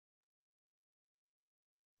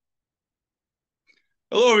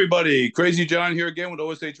Hello, everybody. Crazy John here again with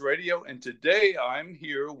OSH Radio, and today I'm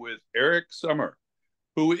here with Eric Sommer,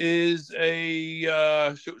 who is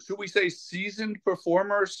a should we say seasoned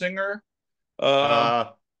performer, singer, um,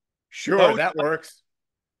 Uh, sure, poet, that works.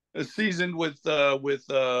 seasoned with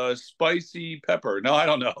spicy pepper. No, I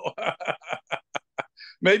don't know.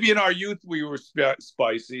 Maybe in our youth we were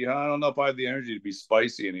spicy. I don't know if I have the energy to be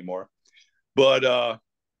spicy anymore. But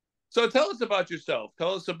so tell us about yourself.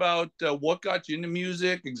 Tell us about what got you into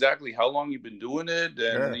music, exactly how long you've been doing it,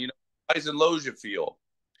 and Sure. highs and lows you feel.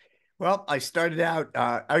 Well, I started out,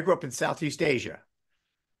 I grew up in Southeast Asia.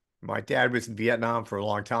 My dad was in Vietnam for a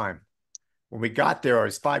long time. When we got there, I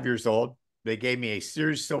was 5 years old. They gave me a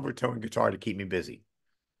Sears Silvertone guitar to keep me busy.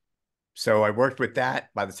 So I worked with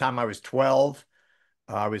that. By the time I was 12,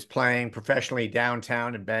 I was playing professionally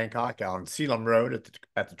downtown in Bangkok on Selam Road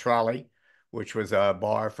at the Trolley, which was a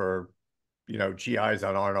bar for, GIs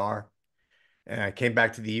on R&R. And I came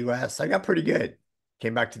back to the US. I got pretty good.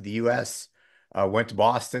 Came back to the US, went to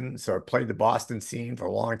Boston. So I played the Boston scene for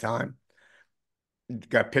a long time.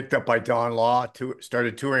 Got picked up by Don Law,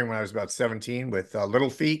 started touring when I was about 17 with Little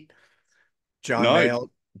Feat, John Nice. Mayall,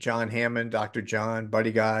 John Hammond, Dr. John,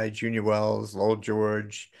 Buddy Guy, Junior Wells, Lowell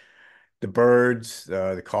George, the Birds,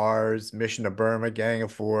 the Cars, Mission to Burma, Gang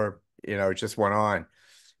of Four, it just went on.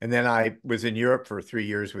 And then I was in Europe for 3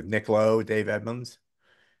 years with Nick Lowe, Dave Edmunds,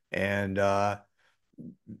 and I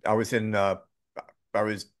was in I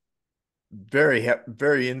was very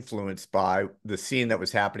influenced by the scene that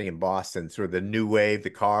was happening in Boston, sort of the new wave, the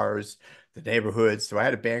Cars, the neighborhoods. So I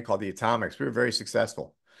had a band called the Atomics. We were very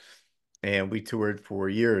successful. And we toured for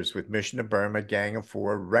years with Mission to Burma, Gang of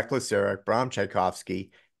Four, Reckless Eric, Bram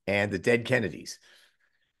Tchaikovsky, and the Dead Kennedys.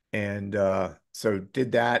 And so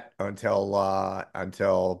did that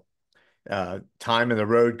until time in the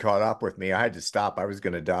road caught up with me. I had to stop. I was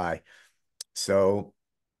going to die. So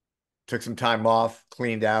took some time off,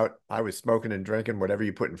 cleaned out. I was smoking and drinking whatever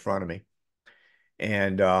you put in front of me,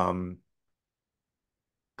 and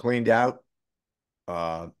cleaned out,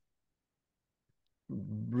 uh,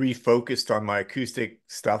 refocused on my acoustic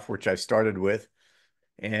stuff, which I started with,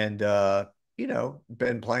 and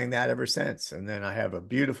been playing that ever since. And then I have a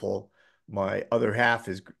beautiful, my other half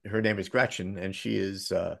is her name is Gretchen, and she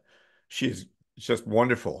is just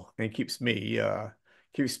wonderful and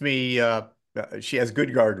she has good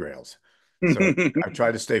guardrails. So I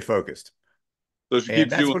try to stay focused. So she And keeps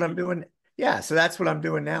that's you. what I'm doing. Yeah, so that's what I'm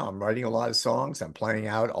doing now. I'm writing a lot of songs. I'm playing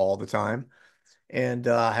out all the time. And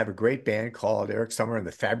I have a great band called Eric Sommer and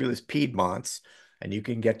the Fabulous Piedmonts. And you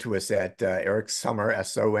can get to us at Eric Sommer,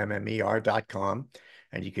 SOMMER.com.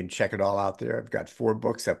 And you can check it all out there. I've got 4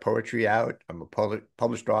 books of poetry out. I'm a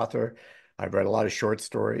published author. I've read a lot of short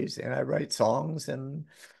stories and I write songs and,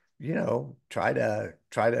 try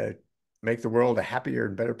to make the world a happier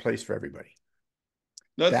and better place for everybody.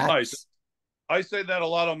 That's nice. That's I say that a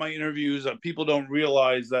lot on my interviews. People don't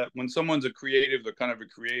realize that when someone's a creative, they're kind of a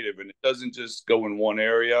creative, and it doesn't just go in one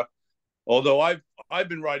area. Although I've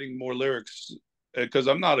been writing more lyrics because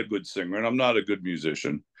I'm not a good singer and I'm not a good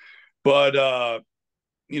musician, but and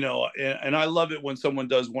I love it when someone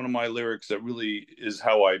does one of my lyrics that really is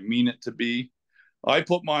how I mean it to be. I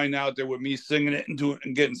put mine out there with me singing it and doing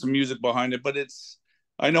and getting some music behind it, but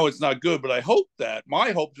I know it's not good, but I hope that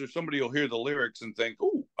my hopes are somebody will hear the lyrics and think,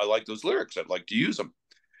 "Oh, I like those lyrics. I'd like to use them."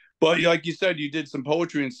 But like you said, you did some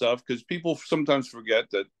poetry and stuff because people sometimes forget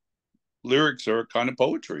that lyrics are kind of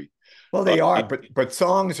poetry. Well, Uh, they are, but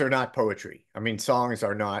songs are not poetry. I mean, songs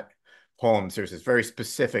are not poems. There's this very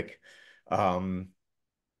specific, um,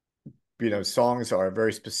 songs are a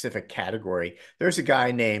very specific category. There's a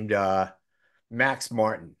guy named Max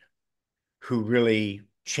Martin who really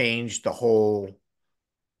changed the whole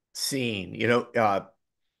scene.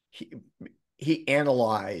 He he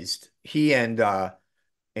analyzed he and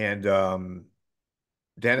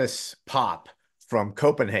Dennis Pop from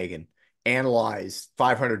Copenhagen analyzed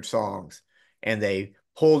 500 songs and they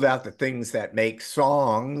pulled out the things that make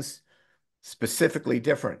songs specifically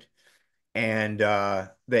different. And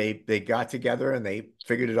they got together and they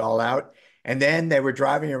figured it all out. And then they were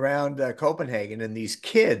driving around Copenhagen, and these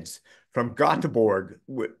kids from Gothenburg,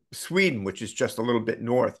 Sweden, which is just a little bit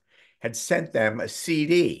north, had sent them a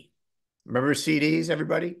CD. Remember CDs,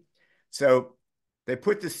 everybody? So they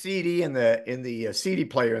put the CD in the CD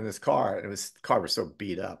player in this car, and the car was so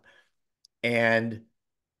beat up, and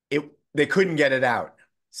they couldn't get it out.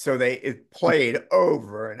 So it played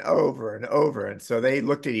over and over and over. And so they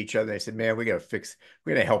looked at each other and they said, "Man, we're gonna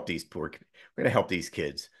help we're gonna help these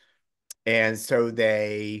kids." And so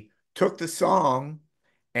they took the song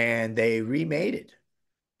and they remade it.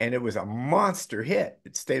 and it was a monster hit.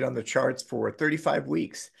 It stayed on the charts for 35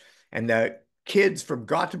 weeks. And the kids from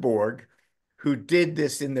Göteborg who did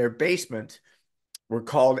this in their basement were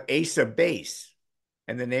called Ace of Base.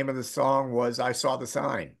 And the name of the song was I Saw the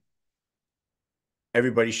Sign.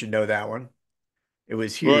 Everybody should know that one. It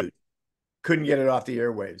was Right. huge. Couldn't get it off the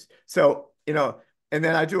airwaves. So, and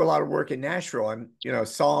then I do a lot of work in Nashville, and,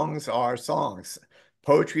 songs are songs.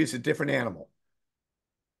 Poetry is a different animal.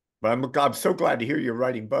 But I'm so glad to hear you're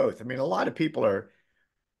writing both. I mean,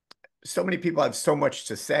 so many people have so much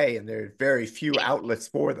to say, and there are very few outlets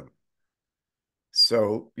for them.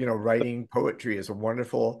 So, writing poetry is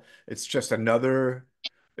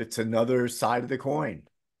it's another side of the coin,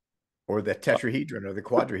 or the tetrahedron or the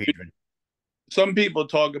quadrahedron. Some people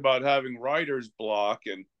talk about having writer's block,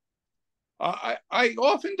 and I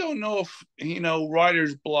often don't know if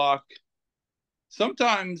writer's block.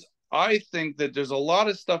 Sometimes I think that there's a lot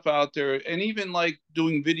of stuff out there, and even like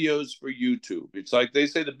doing videos for YouTube. It's like they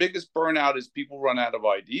say the biggest burnout is people run out of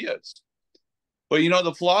ideas. But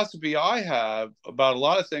the philosophy I have about a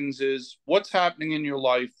lot of things is what's happening in your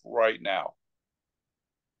life right now.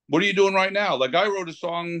 What are you doing right now? Like I wrote a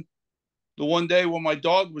song the one day when my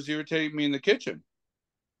dog was irritating me in the kitchen.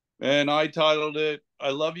 And I titled it, I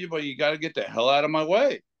love you, but you got to get the hell out of my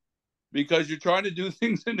way because you're trying to do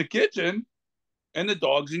things in the kitchen and the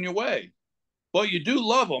dog's in your way. But you do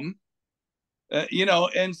love them,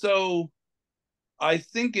 and so I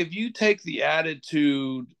think if you take the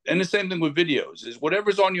attitude, and the same thing with videos, is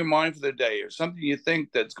whatever's on your mind for the day or something you think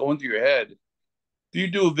that's going through your head, if you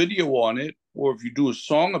do a video on it or if you do a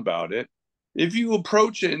song about it, if you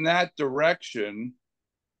approach it in that direction,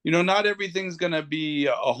 not everything's going to be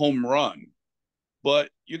a home run, but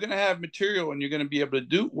you're going to have material and you're going to be able to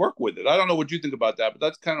do work with it. I don't know what you think about that, but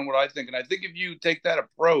that's kind of what I think. And I think if you take that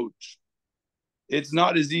approach, it's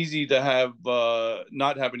not as easy to have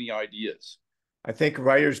not have any ideas. I think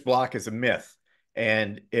writer's block is a myth.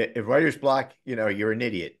 And if writer's block, you're an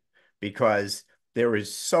idiot because there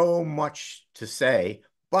is so much to say,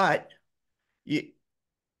 but you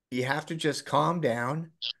have to just calm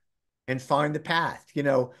down and find the path.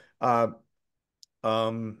 Uh,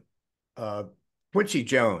 um, uh, Quincy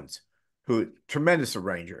Jones, who tremendous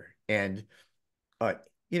arranger, and uh,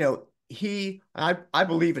 I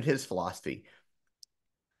believe in his philosophy.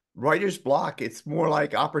 Writer's block, it's more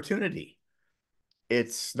like opportunity.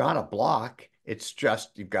 It's not a block. It's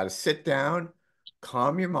just you've got to sit down,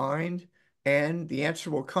 calm your mind, and the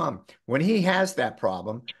answer will come. When he has that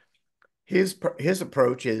problem, his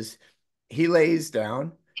approach is he lays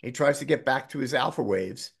down, he tries to get back to his alpha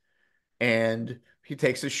waves, and he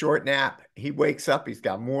takes a short nap. He wakes up, he's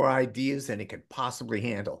got more ideas than he could possibly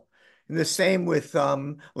handle. And the same with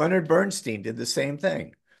Leonard Bernstein did the same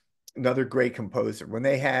thing. Another great composer. When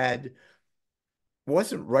they had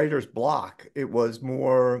wasn't writer's block, it was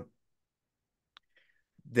more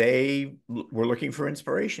they were looking for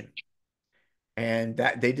inspiration. And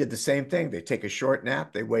that they did the same thing. They take a short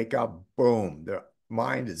nap, they wake up, boom, their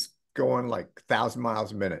mind is going like 1,000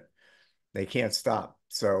 miles a minute. They can't stop.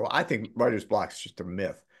 So I think writer's block is just a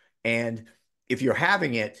myth. And if you're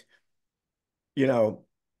having it, you know,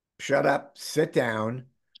 shut up, sit down,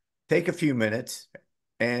 take a few minutes,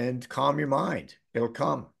 and calm your mind. It'll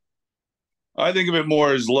come. I think of it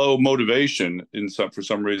more as low motivation in some for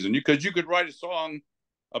some reason. Because you could write a song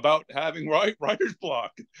about having writer's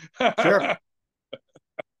block. Sure.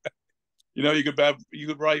 You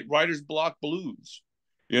could write writer's block blues.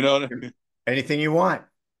 You know what I mean? Anything you want.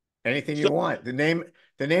 Anything So you want. The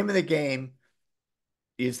name of the game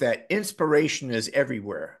is that inspiration is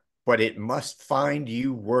everywhere, but it must find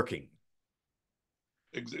you working.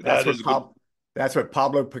 That's that what is a good. that's what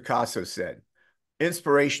Pablo Picasso said.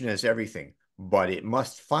 Inspiration is everything, but it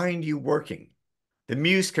must find you working. The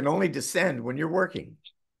muse can only descend when you're working.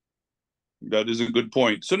 That is a good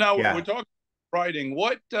point. So now we're Yeah. talking writing.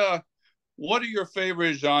 What are your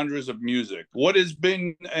favorite genres of music? What has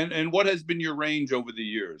been and what has been your range over the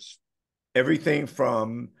years? Everything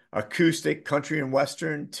from acoustic, country and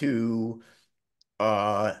western to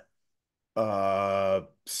uh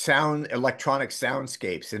electronic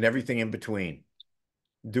soundscapes and everything in between.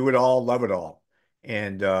 Do it all, love it all.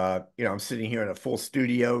 And I'm sitting here in a full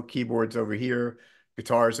studio, keyboards over here,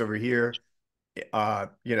 guitars over here. It's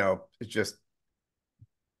just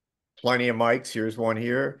plenty of mics. Here's one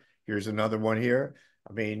here. Here's another one here.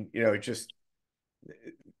 I mean,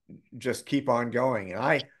 just keep on going.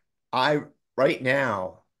 And I right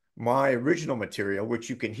now, my original material, which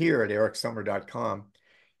you can hear at ericsommer.com,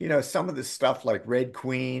 some of the stuff like Red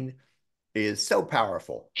Queen is so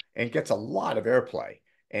powerful and gets a lot of airplay.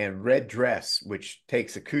 and Red Dress, which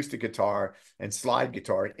takes acoustic guitar and slide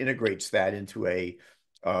guitar and integrates that into a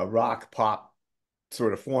rock pop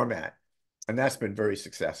sort of format, and that's been very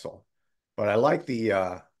successful. But I like the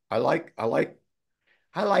I like I like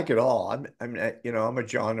I like it all. I'm a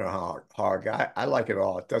genre hog. I like it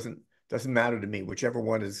all. It doesn't matter to me. Whichever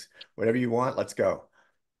one is whatever you want, let's go.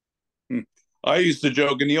 Hmm. I used to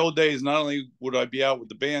joke in the old days, not only would I be out with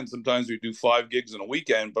the band, sometimes we'd do 5 gigs in a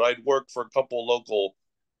weekend, but I'd work for a couple local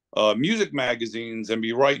music magazines and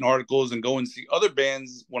be writing articles and go and see other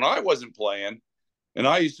bands when I wasn't playing. And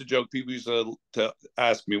I used to joke, people used to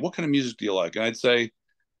ask me, what kind of music do you like? And I'd say,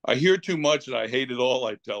 I hear too much and I hate it all.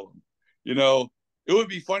 I tell them, you know, it would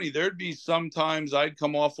be funny. There'd be sometimes I'd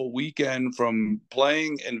come off a weekend from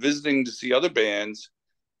playing and visiting to see other bands,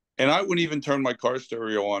 and I wouldn't even turn my car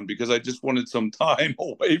stereo on because I just wanted some time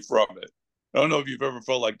away from it. I don't know if you've ever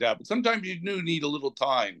felt like that, but sometimes you do need a little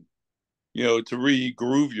time, to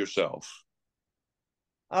re-groove yourself.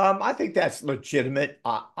 I think that's legitimate.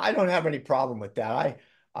 I don't have any problem with that.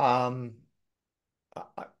 Um,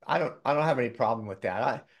 I don't have any problem with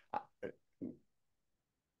that.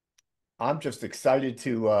 I'm just excited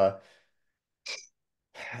to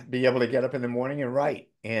be able to get up in the morning and write.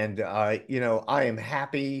 And I am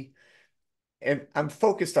happy and I'm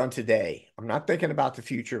focused on today. I'm not thinking about the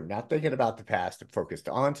future. I'm not thinking about the past. I'm focused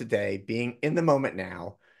on today, being in the moment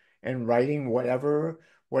now, and writing whatever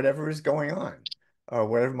is going on,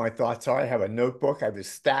 whatever my thoughts are. I have a notebook. I have a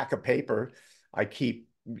stack of paper. I keep,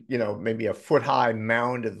 maybe a foot high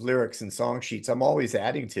mound of lyrics and song sheets. I'm always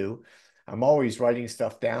adding to. I'm always writing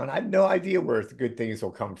stuff down. I have no idea where the good things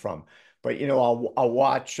will come from, but I'll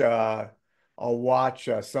watch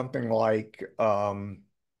something like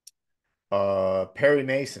Perry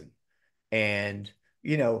Mason. And,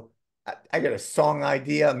 I got a song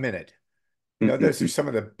idea a minute. Those are some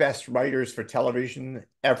of the best writers for television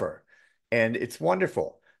ever. And it's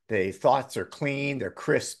wonderful. The thoughts are clean, they're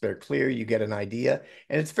crisp, they're clear. You get an idea.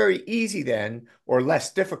 And it's very easy then, or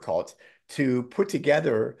less difficult, to put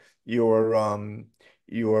together your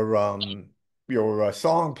your um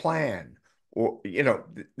song plan. Or,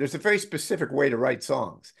 there's a very specific way to write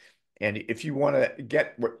songs. And if you want to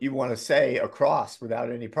get what you want to say across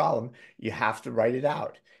without any problem, you have to write it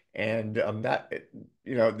out. And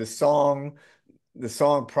the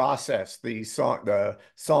song process, the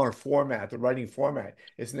song format, the writing format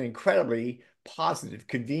is an incredibly positive,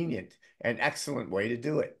 convenient, and excellent way to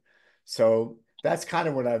do it. So that's kind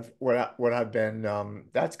of what I've been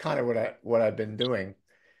that's kind of what I've been doing.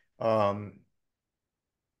 Um,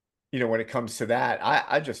 when it comes to that,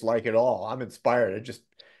 I just like it all. I'm inspired.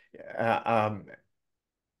 Uh, um,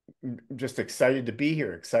 just excited to be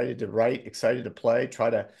here, excited to write, excited to play.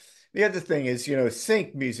 The other thing is,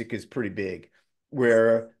 sync music is pretty big,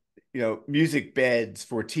 where, music beds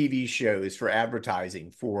for TV shows, for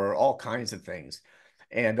advertising, for all kinds of things.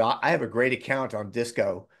 And I have a great account on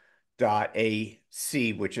disco.ac,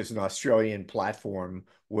 which is an Australian platform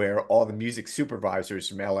where all the music supervisors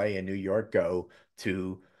from LA and New York go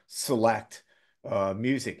to select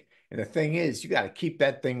music. And the thing is, you got to keep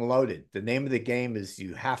that thing loaded. The name of the game is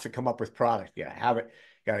you have to come up with product. You gotta have it,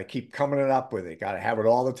 got to keep coming it up with it. Got to have it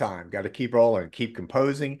all the time. Got to keep rolling, keep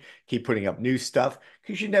composing, keep putting up new stuff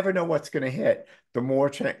because you never know what's going to hit. The more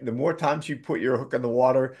times you put your hook in the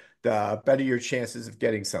water, the better your chances of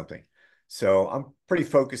getting something. So I'm pretty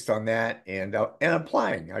focused on that, and I'm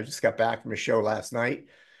playing. I just got back from a show last night.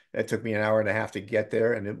 It took me an hour and a half to get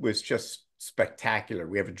there, and it was just spectacular.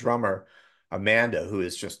 We have a drummer, Amanda, who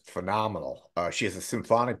is just phenomenal. She is a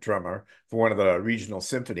symphonic drummer for one of the regional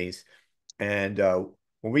symphonies. And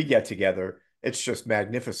when we get together, it's just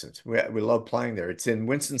magnificent. We love playing there. It's in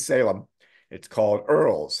Winston-Salem. It's called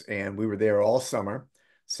Earl's, and we were there all summer.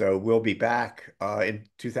 So we'll be back in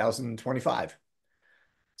 2025.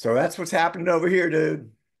 So that's what's happening over here,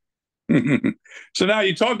 dude. So now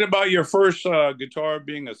you talked about your first guitar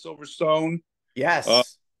being a Silverstone, uh,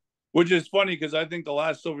 Yes. which is funny because I think the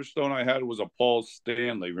last Silverstone I had was a Paul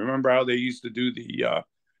Stanley. Remember how they used to do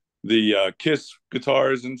the Kiss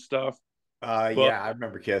guitars and stuff? But Yeah, I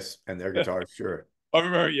remember Kiss and their guitars, sure. I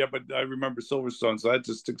remember, yeah, but I remember Silverstone, so that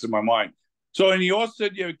just sticks in my mind. So, and you also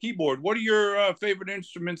said you have a keyboard. What are your favorite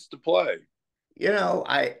instruments to play? You know,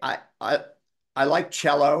 I like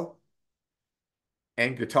cello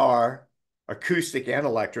and guitar, acoustic and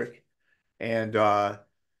electric, and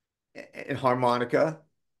harmonica,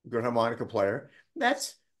 good harmonica player.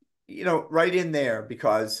 That's, right in there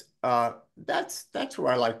because that's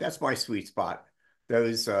where I like, that's my sweet spot.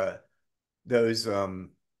 Those those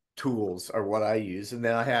tools are what I use. And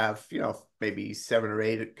then I have, maybe 7 or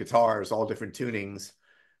 8 guitars, all different tunings.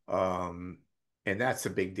 Um and that's a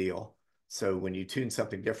big deal. So when you tune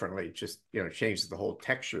something differently, it just, changes the whole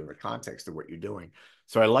texture, the context of what you're doing.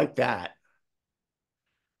 So I like that,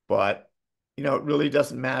 but it really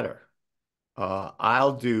doesn't matter.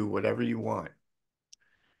 I'll do whatever you want,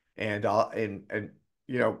 and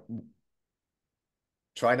you know,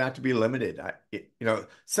 try not to be limited.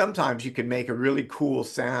 Sometimes you can make a really cool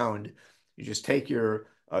sound. You just take your,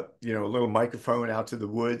 little microphone out to the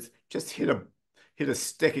woods, just hit a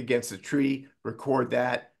stick against a tree, record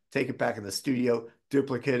that, take it back in the studio,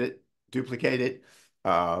 duplicate it,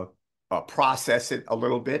 uh, process it a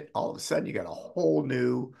little bit. All of a sudden, you got a whole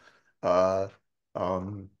new uh,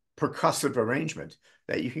 percussive arrangement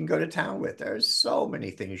that you can go to town with. There's so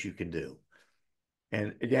many things you can do.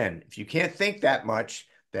 And again, if you can't think that much,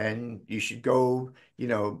 then you should go,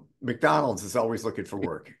 McDonald's is always looking for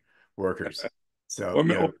workers. So,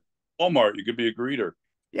 Or Walmart, you could be a greeter.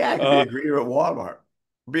 yeah, I could be Uh, a greeter at Walmart,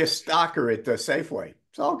 be a stocker at the Safeway.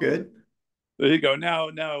 It's all good. there you go. Now,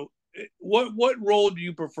 what role do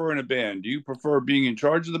you prefer in a band? Do you prefer being in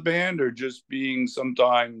charge of the band or just being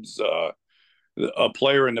sometimes a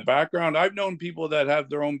player in the background? I've known people that have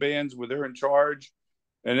their own bands where they're in charge,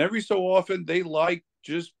 and every so often they like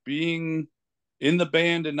just being in the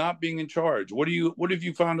band and not being in charge. What have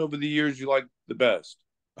you found over the years you like the best?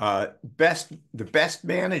 The best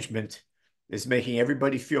management is making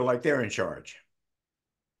everybody feel like they're in charge.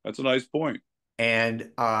 That's a nice point.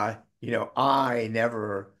 And I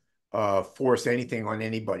never force anything on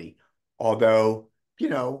anybody. Although,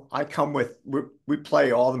 I come with we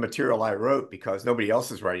play all the material I wrote because nobody else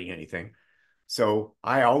is writing anything. So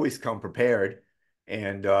I always come prepared.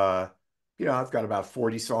 And I've got about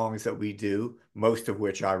 40 songs that we do, most of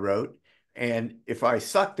which I wrote. And if I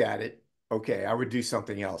sucked at it, okay, I would do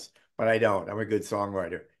something else. But I don't. I'm a good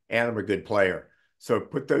songwriter and I'm a good player. So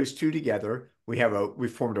put those two together. We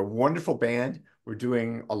formed a wonderful band. We're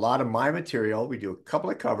doing a lot of my material. We do a couple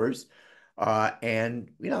of covers, and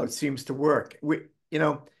it seems to work. You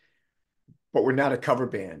know, but we're not a cover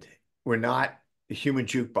band. We're not the human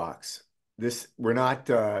jukebox. This we're not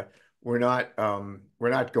going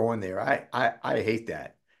there. I hate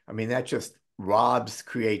that. I mean, that just robs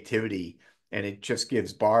creativity and it just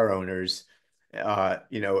gives bar owners a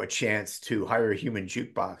chance to hire a human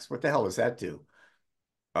jukebox. What the hell does that do?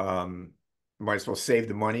 Um, might as well save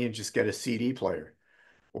the money and just get a CD player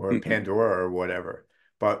or a Pandora or whatever.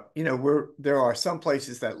 But there are some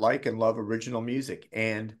places that like and love original music,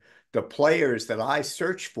 and the players that I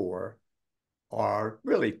search for are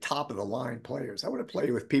really top of the line players. I want to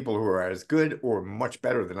play with people who are as good or much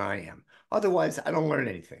better than I am. Otherwise, I don't learn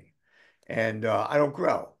anything, and I don't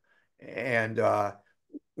grow. And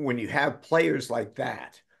when you have players like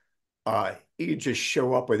that, you just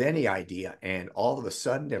show up with any idea, and all of a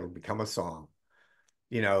sudden it'll become a song.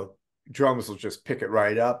 You know, drums will just pick it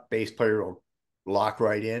right up, bass player will lock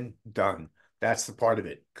right in, done. That's the part of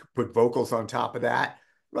it. Put vocals on top of that,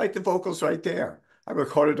 write the vocals right there. I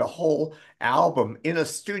recorded a whole album in a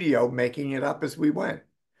studio, making it up as we went.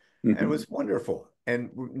 And it was wonderful. And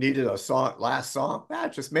we needed a song, last song. I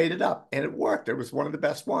just made it up and it worked. It was one of the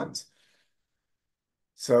best ones.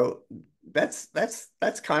 So that's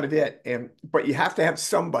kind of it. But you have to have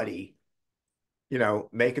somebody,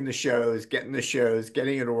 making the shows, getting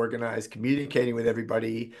it organized, communicating with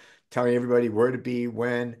everybody, telling everybody where to be,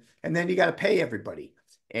 when, and then you got to pay everybody.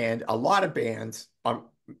 And a lot of bands,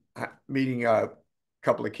 meeting a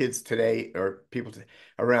couple of kids today or people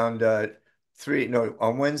around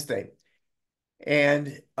on Wednesday.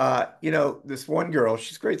 And this one girl,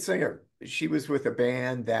 she's a great singer. She was with a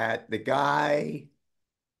band that the guy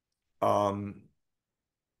um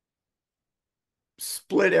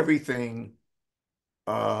split everything,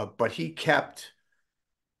 but he kept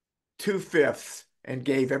 2/5 and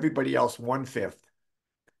gave everybody else 1/5.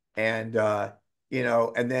 And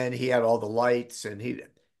and then he had all the lights and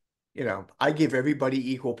I give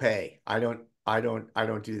everybody equal pay. I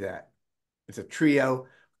don't do that. It's a trio,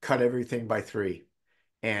 cut everything by three.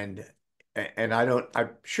 And I'm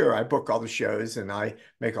sure I book all the shows and I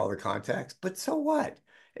make all the contacts, but so what?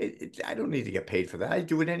 I don't need to get paid for that. I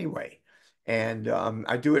do it anyway. And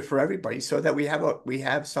I do it for everybody so that we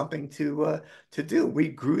have something to do. We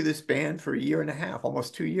grew this band for a year and a half,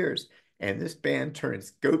 almost 2 years, and this band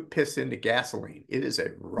turns goat piss into gasoline. It is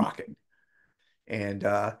a rocket, and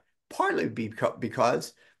partly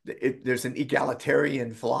because there's an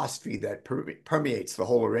egalitarian philosophy that permeates the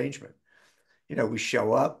whole arrangement. We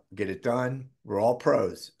show up, get it done. We're all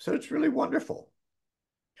pros. So it's really wonderful.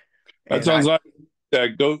 That And sounds like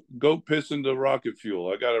that. Go piss into rocket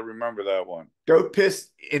fuel. I got to remember that one. go piss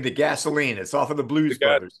in the gasoline. It's off of the The Blues gas.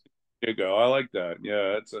 Brothers. There you go. I like that.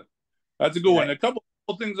 Yeah, That's a good Yeah. one. A couple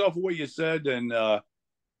of things off of what you said, and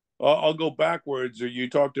I'll go backwards. Or you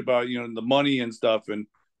talked about the money and stuff, and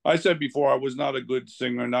I said before I was not a good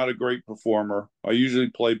singer, not a great performer. I usually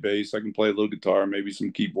play bass. I can play a little guitar, maybe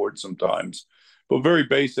some keyboard sometimes, but very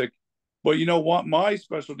basic. But you know what? My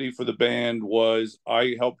specialty for the band was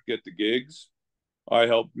I helped get the gigs. I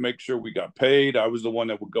helped make sure we got paid. I was the one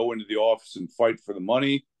that would go into the office and fight for the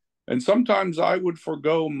money. And sometimes I would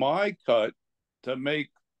forego my cut to make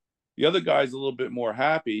the other guys a little bit more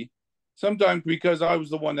happy. Sometimes because I was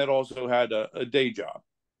the one that also had a day job,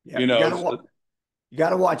 Yeah, you know. So, you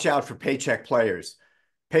got to watch out for paycheck players.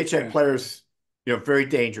 Paycheck yeah. players, very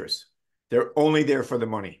dangerous. They're only there for the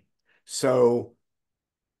money. So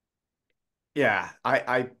yeah,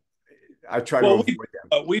 I try to Well, avoid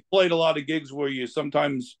them. we played a lot of gigs where you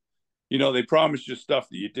sometimes, they promised you stuff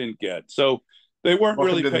that you didn't get. So they weren't Welcome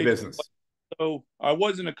really to the paid. business. So I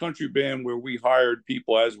was in a country band where we hired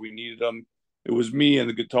people as we needed them. It was me and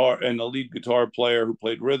the guitar and the lead guitar player who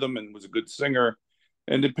played rhythm and was a good singer.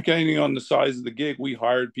 And depending on the size of the gig, we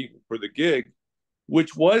hired people for the gig,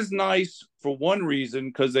 which was nice for one reason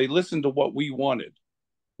because they listened to what we wanted.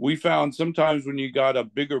 We found sometimes when you got a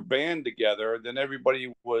bigger band together, then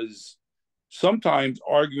everybody was sometimes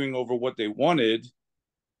arguing over what they wanted.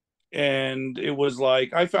 And it was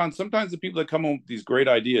like, I found sometimes the people that come up with these great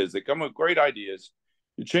ideas, they come up with great ideas,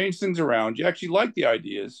 you change things around, you actually like the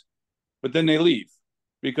ideas, but then they leave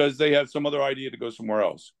because they have some other idea to go somewhere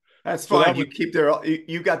else. That's So fine. that You was keep their,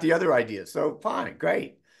 you got the other ideas. So fine,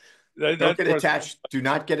 great. Don't that's get frustrating. attached. Do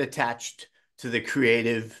not get attached to the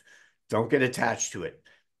creative. Don't get attached to it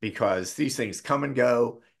because these things come and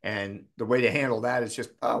go. And the way to handle that is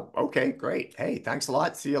just, oh, okay, great. Hey, thanks a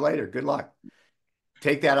lot. See you later. Good luck.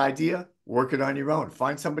 Take that idea, work it on your own.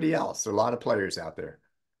 Find somebody else. There are a lot of players out there.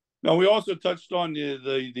 Now we also touched on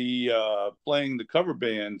the playing the cover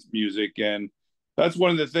band's music, and that's one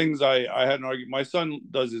of the things I had an argument. My son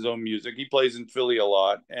does his own music. He plays in Philly a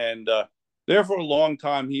lot, and there for a long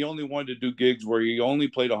time he only wanted to do gigs where he only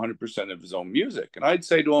played 100% of his own music. And I'd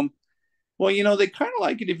say to him, "Well, they kind of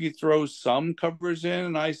like it if you throw some covers in."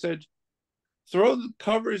 And I said, "Throw the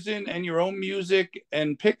covers in and your own music,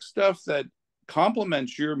 and pick stuff that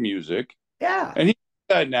complements your music." Yeah. And he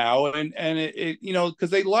does that now, and because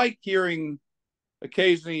they like hearing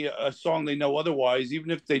occasionally a song they know otherwise,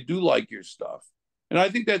 even if they do like your stuff. And I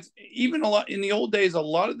think that's even a lot in the old days. A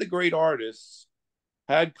lot of the great artists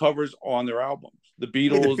had covers on their albums. The Hey,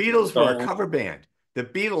 the Beatles, Beatles were a Stones, cover band. The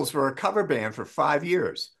Beatles were a cover band for 5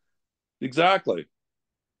 years. exactly,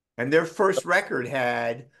 And their first record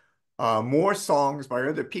had more songs by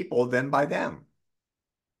other people than by them.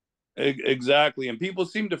 exactly. And people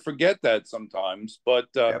seem to forget that sometimes, but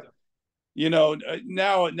Yep.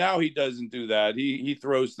 now he doesn't do that. He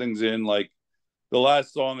throws things in like the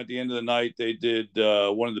last song at the end of the night. They did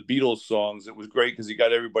one of the Beatles songs. It was great because he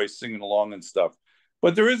got everybody singing along and stuff.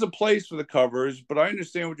 But there is a place for the covers. But I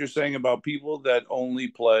understand what you're saying about people that only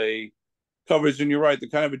play covers, and you're right. They're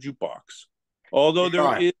kind of a jukebox. Although They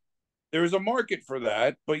are, there is a market for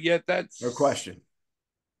that, but yet no that's question.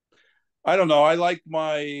 I don't know. I like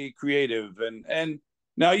my creative and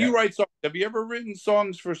now you Yep. write songs. Have you ever written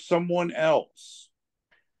songs for someone else?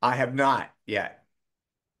 I have not yet.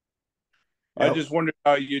 I Nope. just wondered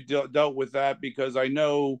how you dealt with that because I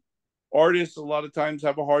know artists a lot of times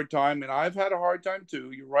have a hard time, and I've had a hard time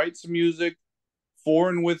too. You write some music for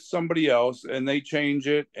and with somebody else, and they change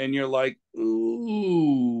it, and you're like,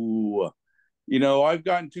 ooh. I've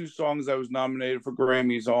gotten two songs I was nominated for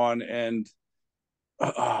Grammys on, and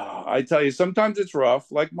I tell you, sometimes it's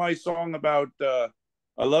rough. Like my song about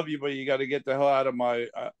 "I love you, but you got to get the hell out of my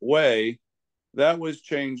way." That was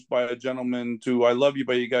changed by a gentleman to "I love you,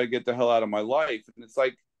 but you got to get the hell out of my life," and it's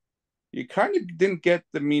like you kind of didn't get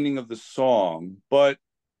the meaning of the song. But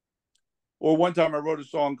or one time I wrote a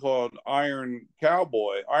song called Iron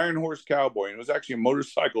Horse Cowboy, and it was actually a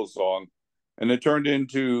motorcycle song, and it turned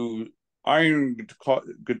into Iron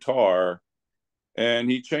Guitar,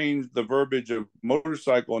 and he changed the verbiage of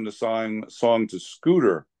motorcycle in the song to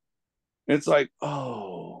scooter. It's like,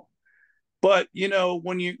 oh, but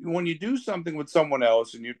when you do something with someone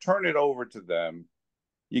else and you turn it over to them,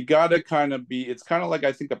 you got to kind of be. It's kind of like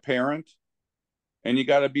I think a parent, and you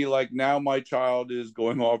got to be like, now my child is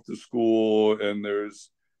going off to school, and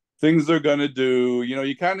there's things they're gonna do.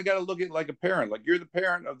 You kind of got to look at it like a parent, like you're the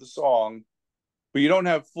parent of the song, but you don't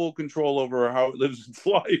have full control over how it lives its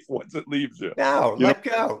life once it leaves you. No, You know, let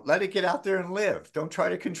go. Let it get out there and live. Don't try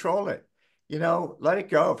to control it. Let it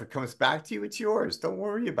go. If it comes back to you, it's yours. Don't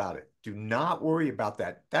worry about it. Do not worry about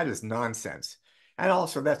that. That is nonsense. And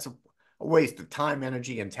also, that's a waste of time,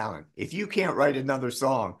 energy, and talent. If you can't write another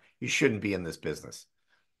song, you shouldn't be in this business.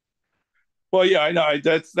 Well, yeah, I know.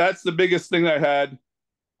 That's the biggest thing I had.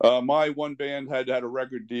 My one band had a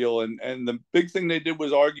record deal, and the big thing they did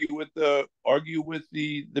was argue with the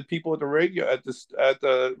people at the radio at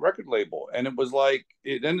the record label, and it was like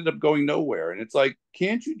it ended up going nowhere. And it's like,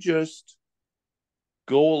 can't you just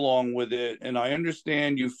go along with it? And I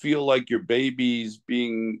understand you feel like your baby's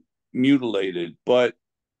being mutilated, but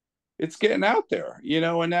it's getting out there,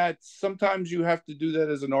 and that sometimes you have to do that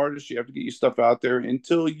as an artist. You have to get your stuff out there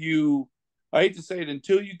until you, I hate to say it,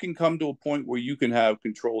 until you can come to a point where you can have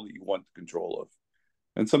control that you want the control of.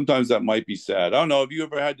 And sometimes that might be sad. I don't know. Have you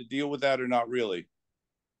ever had to deal with that or not really?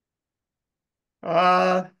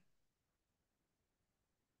 Uh,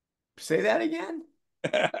 Say that again?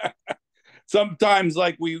 Sometimes,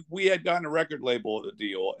 like we had gotten a record label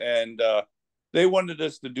deal, and they wanted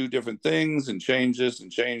us to do different things and change this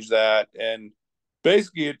and change that, and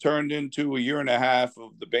basically it turned into a year and a half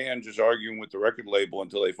of the band just arguing with the record label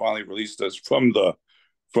until they finally released us from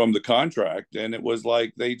the contract. And it was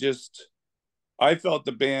like they just, I felt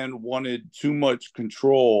the band wanted too much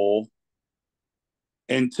control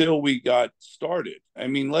until we got started. I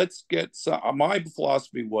mean, let's get some, my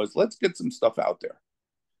philosophy was let's get some stuff out there,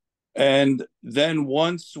 and then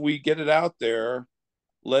once we get it out there,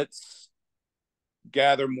 let's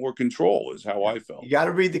gather more control, is how Yeah. I You felt. got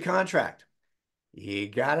to read the contract. You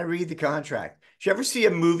got to read the contract. Did you ever see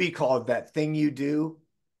a movie called That Thing You Do?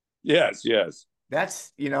 Yes, yes.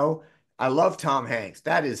 That's, I love Tom Hanks.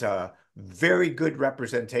 That is a very good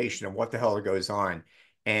representation of what the hell goes on.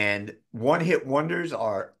 And one hit wonders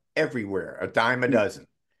are everywhere, a dime a dozen.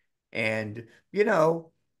 And, you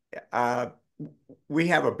know, uh, we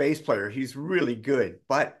have a bass player. He's really good.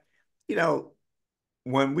 But, you know,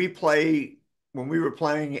 when we play, when we were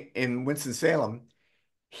playing in Winston-Salem,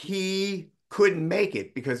 he couldn't make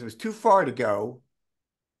it because it was too far to go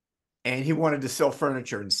and he wanted to sell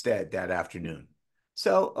furniture instead that afternoon.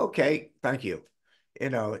 So, okay, thank you.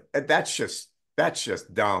 That's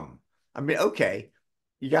just dumb. I mean, okay,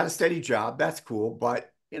 you got a steady job, that's cool,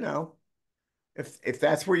 but if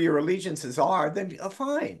that's where your allegiances are, then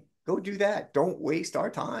fine, go do that. Don't waste our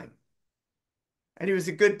time. And he was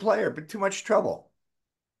a good player, but too much trouble.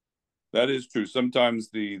 That is true. Sometimes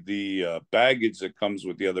the baggage that comes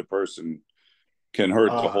with the other person can hurt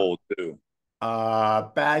the Uh, whole too.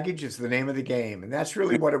 Baggage is the name of the game, and that's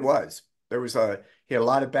really what it was. He had a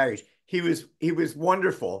lot of baggage. He was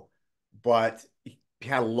wonderful, but he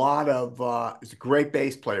had a lot of he's a great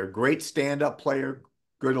bass player, great stand-up player,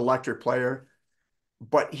 good electric player,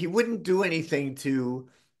 but he wouldn't do anything to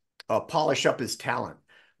polish up his talent.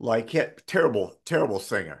 Like he had terrible, terrible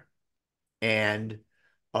singer. And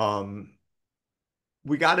um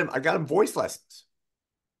I got him voice lessons,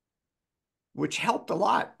 which helped a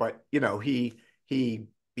lot. But he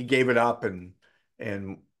gave it up and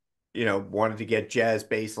wanted to get jazz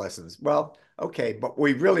bass lessons. Well, okay, but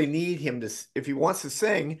we really need him to if he wants to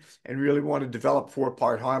sing and really want to develop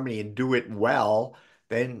four-part harmony and do it well,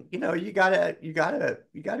 then you gotta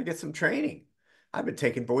get some training. I've been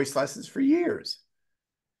taking voice lessons for years.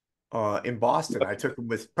 In Boston, I took him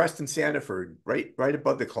with Preston Sandiford, right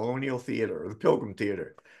above the Colonial Theater or the Pilgrim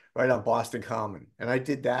Theater, right on Boston Common. And I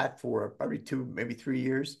did that for probably two, maybe 3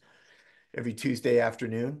 years, every Tuesday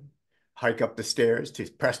afternoon. Hike up the stairs to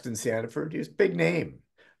Preston Sandiford. He was a big name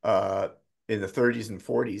uh, in the 30s and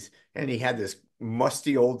 40s, and he had this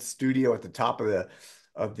musty old studio at the top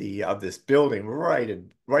of this building, right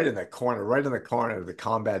in the corner, right in the corner of the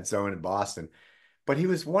combat zone in Boston. But he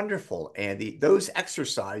was wonderful, and those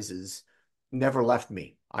exercises never left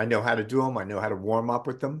me. I know how to do them. I know how to warm up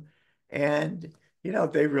with them, and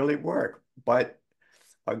they really work. But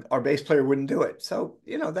our bass player wouldn't do it, so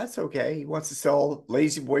that's okay. He wants to sell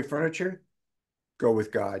lazy boy furniture. Go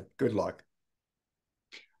with God. Good luck.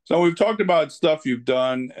 So we've talked about stuff you've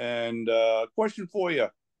done, and question for you: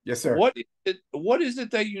 Yes, sir. What is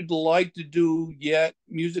it that you'd like to do yet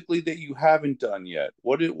musically that you haven't done yet?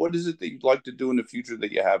 What is it that you'd like to do in the future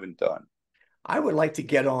that you haven't done? I would like to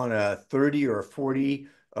get on a 30 or 40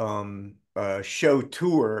 show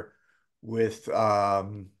tour with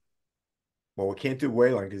well, we can't do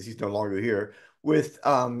Waylon because he's no longer here, with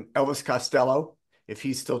Elvis Costello, if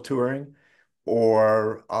he's still touring,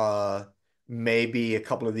 or maybe a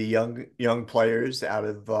couple of the young players out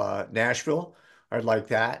of Nashville. I'd like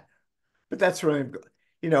that. But that's really,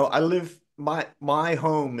 I live my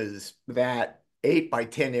home is that 8 by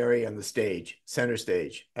 10 area on the stage, center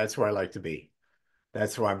stage. That's where I like to be.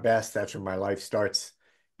 That's where I'm best. That's where my life starts.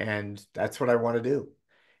 And that's what I want to do.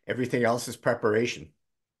 Everything else is preparation.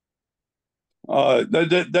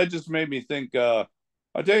 That just made me think. I'll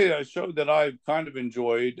tell you a show that I've kind of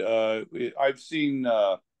enjoyed. I've seen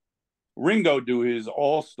Ringo do his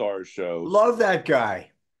All Star shows, Love that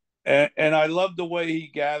guy. and I love the way he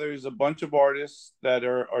gathers a bunch of artists that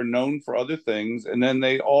are known for other things, and then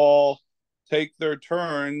they all take their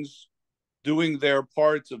turns doing their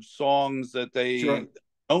parts of songs that they Sure.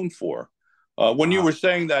 known for. When you Uh, were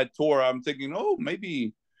saying that tour, I'm thinking, oh,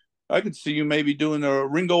 maybe I could see you maybe doing a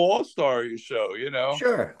Ringo All Star show. You know?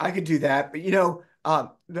 sure, I could do that. But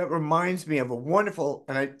that reminds me of a wonderful,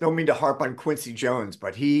 and I don't mean to harp on Quincy Jones,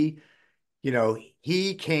 but he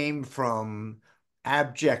came from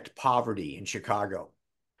abject poverty in Chicago,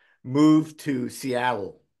 moved to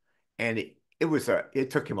Seattle, and it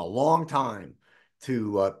took him a long time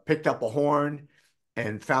to picked up a horn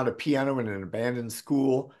and found a piano in an abandoned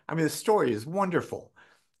school. I mean, the story is wonderful.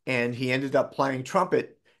 And he ended up playing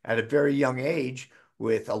trumpet at a very young age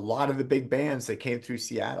with a lot of the big bands that came through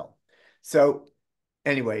Seattle. So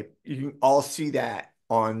anyway, you can all see that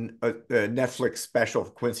on a Netflix special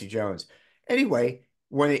of Quincy Jones. Anyway,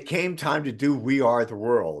 when it came time to do We Are the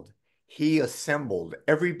World, he assembled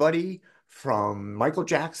everybody from Michael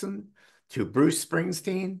Jackson to Bruce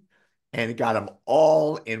Springsteen and got them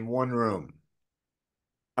all in one room.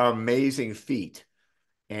 Amazing feat.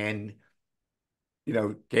 And,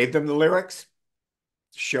 gave them the lyrics,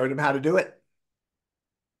 showed them how to do it.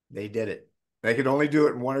 They did it. They could only do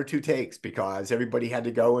it in one or two takes because everybody had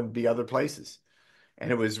to go and be other places.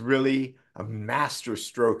 And it was really a master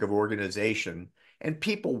stroke of organization and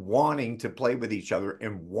people wanting to play with each other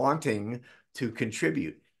and wanting to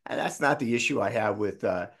contribute. And that's not the issue I have with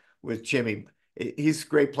Jimmy. He's a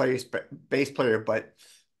great player, bass player, but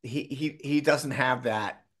he doesn't have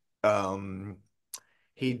that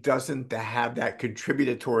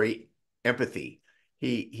contributory empathy.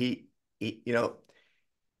 He he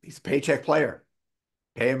he's a paycheck player.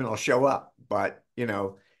 Pay him and I'll show up. But,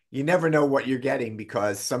 you never know what you're getting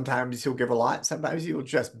because sometimes he'll give a lot, sometimes he'll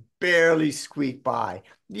just barely squeak by.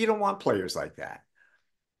 You don't want players like that.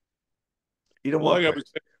 You don't Well, want like I was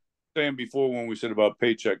players. saying before when we said about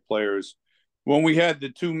paycheck players, when we had the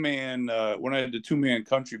when I had the 2-man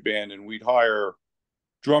country band and we'd hire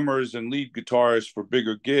drummers and lead guitarists for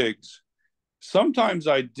bigger gigs, sometimes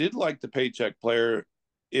I did like the paycheck player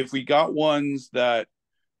if we got ones that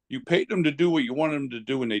you paid them to do what you wanted them to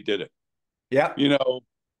do and they did it. Yep. You know,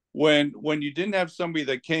 when you didn't have somebody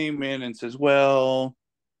that came in and says, "Well,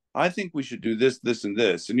 I think we should do this, this, and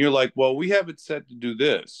this," and you're like, "Well, we have it set to do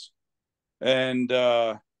this." And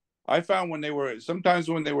I found when they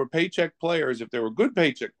were paycheck players, if they were good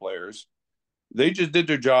paycheck players, they just did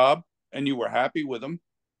their job and you were happy with them.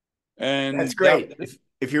 That's And great.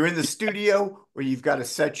 If you're in the studio or you've got a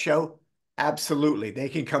set show, absolutely. They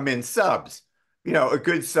can come in subs. A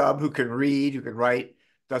good sub who can read, who can write,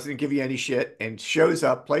 doesn't give you any shit, and shows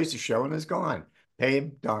up, plays the show, and is gone. Pay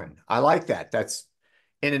him, done. I like that. That's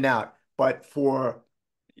in and out. But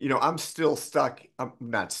I'm still stuck. I'm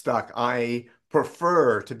not stuck. I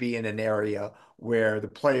prefer to be in an area where the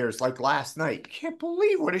players, like last night, you can't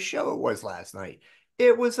believe what a show it was last night.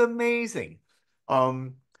 It was amazing.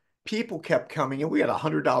 Um, People kept coming in. We had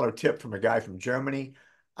 $100 tip from a guy from Germany.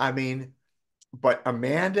 I mean, but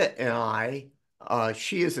Amanda and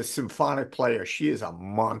she is a symphonic player. She is a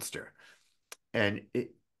monster, and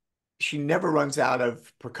she never runs out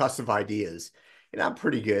of percussive ideas. And I'm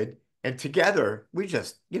pretty good. And together, we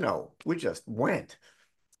just went,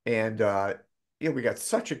 and we got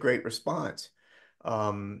such a great response.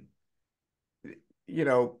 Um,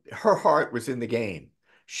 her heart was in the game.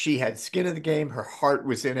 She had skin in the game. Her heart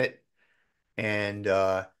was in it and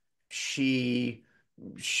she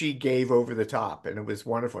she gave over the top and it was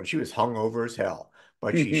wonderful. And she was hungover as hell,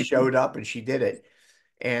 but she showed up and she did it.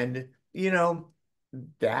 And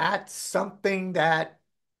that's something that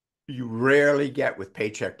you rarely get with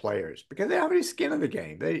paycheck players because they don't have any skin in the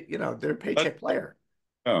game. They're a that, paycheck player.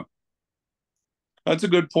 yeah, that's a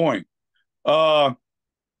good point. Uh,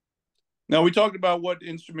 Now we talked about what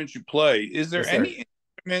instruments you play. Is there Yes, sir. any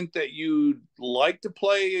instrument that you'd like to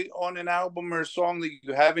play on an album or a song that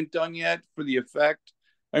you haven't done yet for the effect?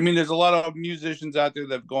 I mean, there's a lot of musicians out there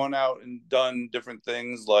that have gone out and done different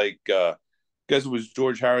things. Like, I guess it was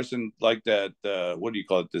George Harrison, like that. What do you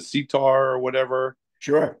call it? The sitar or whatever.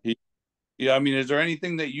 Sure. He, yeah. I mean, is there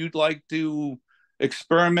anything that you'd like to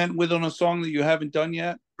experiment with on a song that you haven't done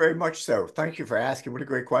yet? Very much so. Thank you for asking. What a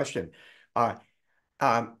great question. Uh,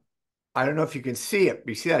 um, I don't know if you can see it.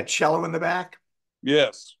 You see that cello in the back?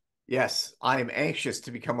 Yes. Yes, I am anxious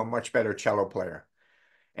to become a much better cello player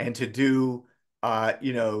and to do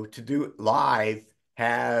it live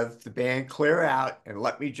have the band clear out and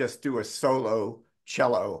let me just do a solo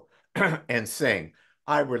cello and sing.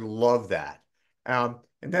 I would love that. And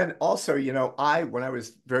then also, when I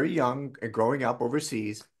was very young and growing up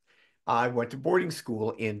overseas, I went to boarding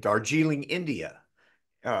school in Darjeeling, India,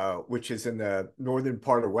 which is in the northern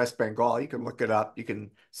part of West Bengal. You can look it up. You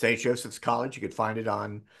can St. Joseph's College. You could find it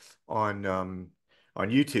on on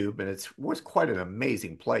YouTube, and it was quite an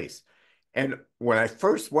amazing place. And when I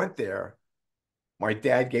first went there, my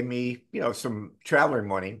dad gave me, some traveling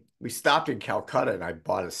money. We stopped in Calcutta, and I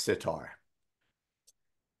bought a sitar.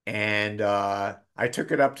 And I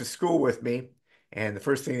took it up to school with me, and the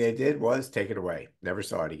first thing they did was take it away. Never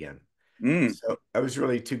saw it again. Mm. So that was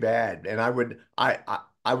really too bad. And I would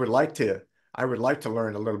like to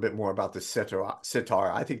learn a little bit more about the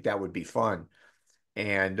sitar. I think that would be fun.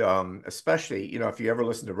 And especially, if you ever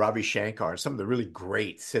listen to Ravi Shankar, some of the really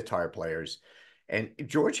great sitar players. And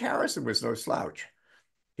George Harrison was no slouch.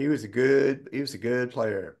 He was a good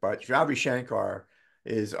player, but Ravi Shankar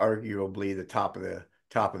is arguably the top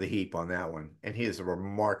of the heap on that one, and he is a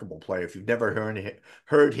remarkable player. If you've never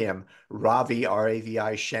heard him, Ravi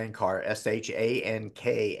Ravi Shankar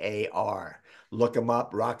Shankar, look him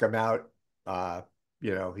up, rock him out. Uh,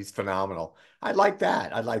 he's phenomenal. I like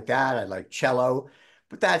that. I like that. I like cello,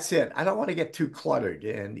 but that's it. I don't want to get too cluttered,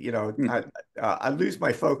 and I lose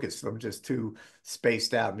my focus. I'm just too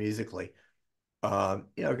spaced out musically.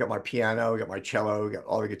 Got my piano, got my cello, got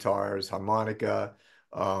all the guitars, harmonica,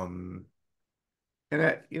 um, and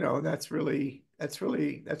that's really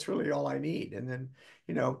all I need. And then,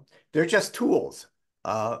 they're just tools.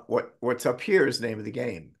 What's up here is the name of the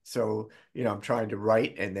game. So, I'm trying to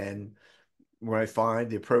write, and then when I find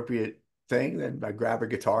the appropriate thing, then I grab a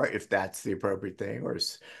guitar if that's the appropriate thing,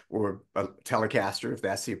 or a Telecaster if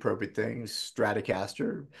that's the appropriate thing,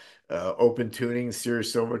 Stratocaster, open tuning,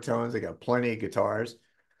 Sears Silvertones. I got plenty of guitars,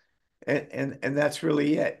 and that's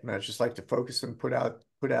really it. And I just like to focus and put out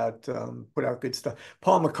good stuff.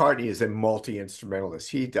 Paul McCartney is a multi-instrumentalist.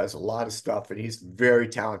 He does a lot of stuff, and he's a very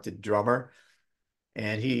talented drummer.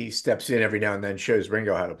 And he steps in every now and then, shows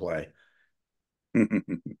Ringo how to play,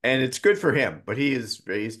 and it's good for him. But he's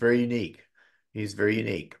very unique. He's very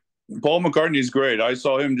unique. Paul McCartney's great. I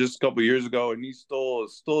saw him just a couple years ago, and he still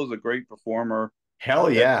is a great performer. Hell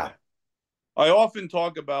And yeah. I often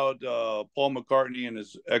talk about Paul McCartney and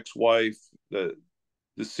his ex-wife, the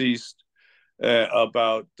deceased,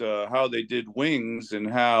 about how they did Wings, and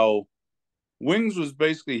how Wings was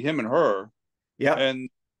basically him and her, Yep. and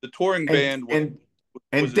the touring And band and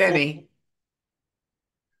and was a tour. Denny.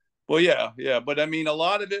 Well, yeah, yeah, but I mean, a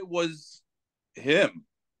lot of it was him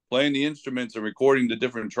playing the instruments and recording the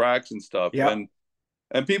different tracks and stuff, Yep.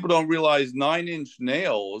 and people don't realize Nine Inch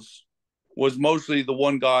Nails was mostly the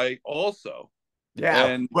one guy also, Yeah.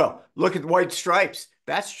 and Well, look at the White Stripes.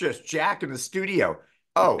 That's just Jack in the studio.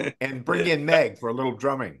 Oh, and bring in Meg for a little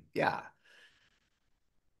drumming. Yeah.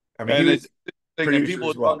 I mean, he and it's was thing, and producer people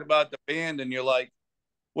as talk well. about the band, and you're like,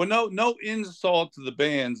 well, no insult to the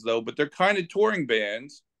bands though, but they're kind of touring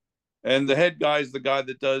bands, and the head guy is the guy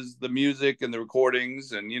that does the music and the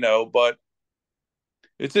recordings, and but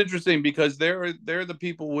it's interesting because they're the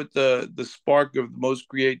people with the spark of the most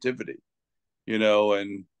creativity,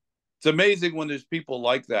 and it's amazing when there's people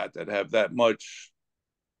like that have that much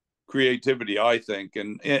creativity, I think.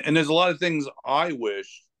 And there's a lot of things I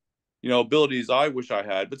wish, abilities I wish I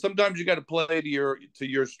had, but sometimes you got to play to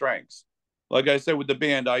your strengths. Like I said with the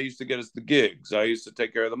band, I used to get us the gigs, I used to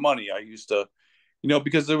take care of the money, I used to,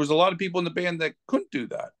 because there was a lot of people in the band that couldn't do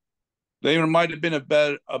that. They might have been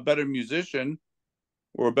a better musician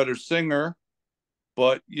or a better singer,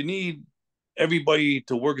 but you need everybody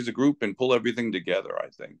to work as a group and pull everything together, I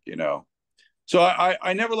think. So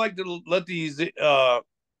I never like to let these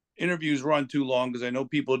interviews run too long, because I know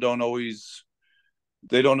people don't always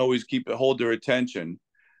hold their attention.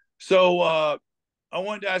 So I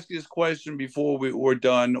wanted to ask you this question before we're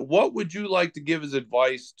done. What would you like to give as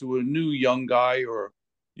advice to a new young guy or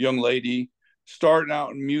young lady starting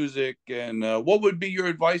out in music, and what would be your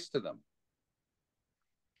advice to them?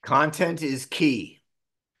 Content is key.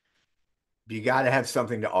 You got to have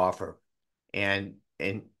something to offer. And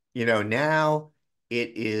now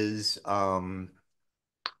it is um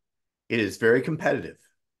it is very competitive.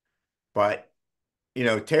 But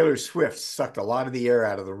Taylor Swift sucked a lot of the air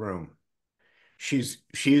out of the room. She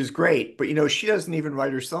is great, but she doesn't even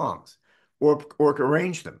write her songs or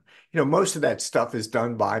arrange them. Most of that stuff is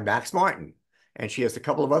done by Max Martin, and she has a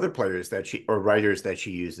couple of other players or writers that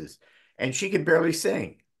she uses, and she can barely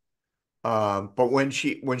sing. But when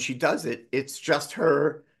she does it, it's just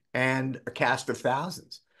her and a cast of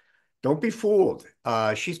thousands. Don't be fooled.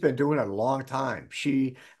 She's been doing it a long time.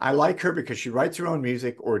 I like her because she writes her own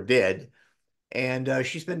music or did, and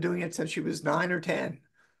she's been doing it since she was 9 or 10.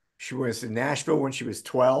 She was in Nashville when she was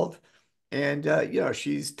 12, and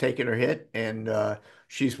she's taken her hit and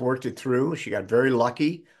she's worked it through. She got very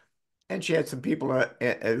lucky, and she had some people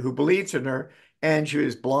who believed in her. And she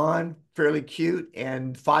was blonde, fairly cute,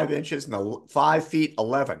 and 5 inches and 5 feet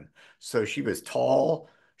 11. So she was tall,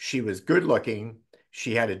 she was good looking,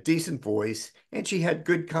 she had a decent voice, and she had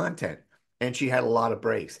good content, and she had a lot of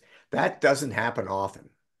breaks. That doesn't happen often.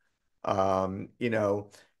 Um, you know,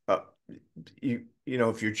 uh,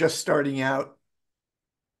 if you're just starting out,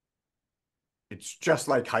 it's just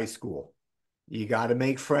like high school. You got to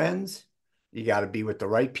make friends, you got to be with the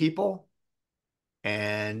right people,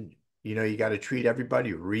 and you got to treat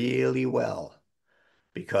everybody really well,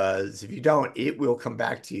 because if you don't, it will come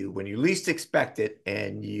back to you when you least expect it,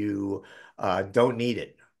 and you don't need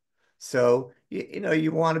it. So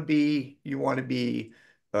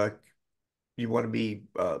uh,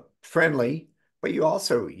 friendly, but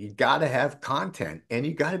you got to have content, and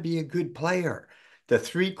you got to be a good player. The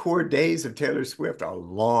 3 core days of Taylor Swift are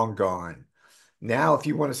long gone. Now, if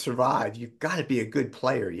you want to survive, you've got to be a good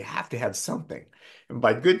player. You have to have something. And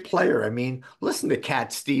by good player, I mean, listen to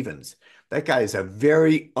Cat Stevens. That guy is a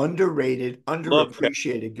very underrated, Love Cat.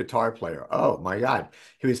 underappreciated guitar player. Oh my God,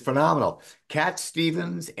 he was phenomenal. Cat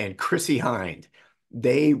Stevens and Chrissie Hynde,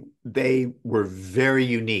 they were very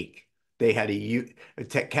unique. They had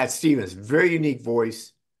Cat Stevens, very unique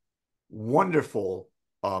voice, wonderful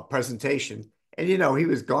presentation. And he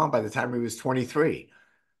was gone by the time he was 23.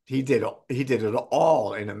 He did it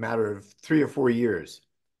all in a matter of 3 or 4 years.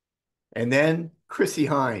 And then Chrissie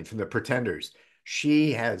Hynde from the Pretenders.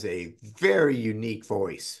 She has a very unique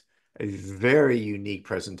voice, a very unique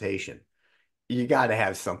presentation. You got to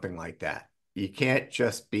have something like that. You can't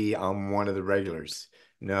just be on one of the regulars.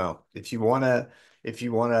 No, if you want to, if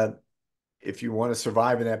you want to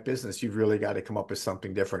survive in that business, you've really got to come up with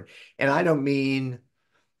something different. And I don't mean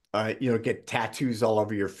get tattoos all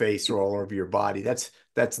over your face or all over your body. That's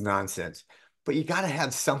nonsense. But you got to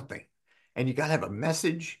have something, and you got to have a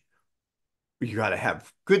message. You got to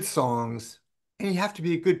have good songs, and you have to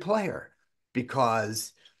be a good player,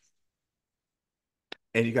 because,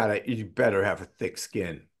 and you better have a thick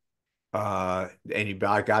skin. And you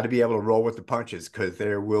got to be able to roll with the punches, because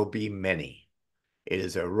there will be many. It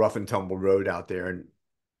is a rough and tumble road out there, and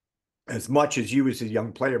as much as you as a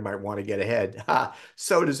young player might want to get ahead,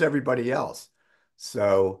 so does everybody else.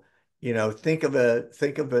 So, think of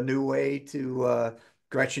a new way to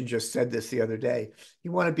Gretchen just said this the other day.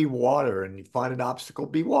 You want to be water, and you find an obstacle,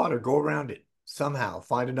 be water, go around it somehow,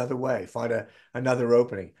 find another way, another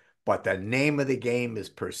opening. But the name of the game is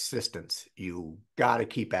persistence. You got to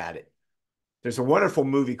keep at it. There's a wonderful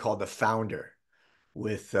movie called The Founder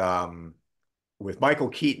with Michael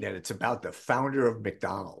Keaton, and it's about the founder of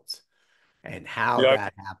McDonald's and how Yeah,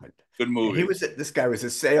 that happened. good And movie. this guy was a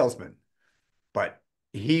salesman, but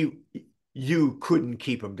he you couldn't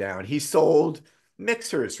keep him down. He sold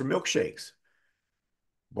mixers for milkshakes,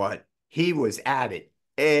 but he was at it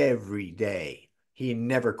every day. He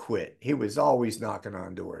never quit. He was always knocking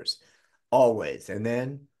on doors, always. And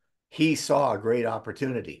then he saw a great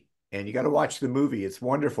opportunity. And you got to watch the movie. It's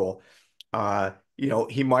wonderful.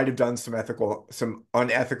 He might have done some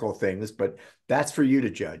unethical things, but that's for you to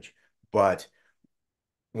judge. But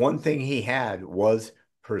one thing he had was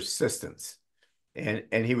persistence,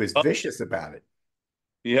 and he was vicious about it.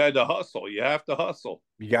 You had to hustle. You have to hustle.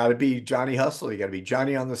 You got to be Johnny Hustle. You got to be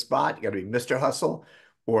Johnny on the spot. You got to be Mr. Hustle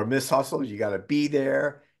or Miss Hustle. You got to be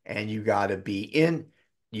there, and you you got to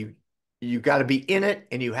be in it,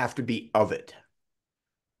 and you have to be of it.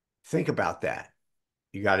 Think about that.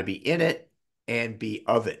 You got to be in it and be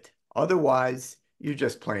of it. Otherwise, you're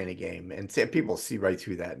just playing a game, and people see right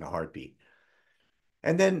through that in a heartbeat.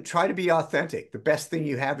 And then try to be authentic. The best thing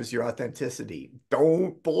you have is your authenticity.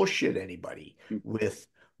 Don't bullshit anybody with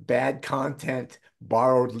bad content,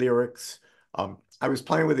 borrowed lyrics. I was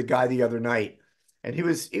playing with a guy the other night, and it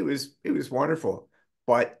was wonderful.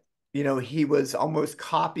 But he was almost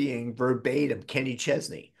copying verbatim Kenny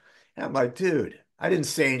Chesney. And I'm like, dude, I didn't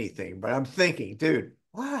say anything, but I'm thinking, dude,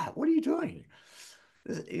 wow, what are you doing?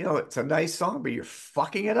 It's a nice song, but you're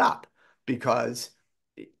fucking it up, because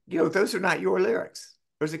those are not your lyrics.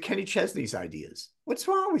 Those are Kenny Chesney's ideas. What's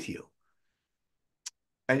wrong with you?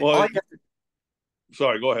 And Well,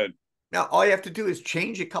 sorry, go ahead. all you have to do is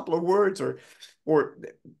change a couple of words, or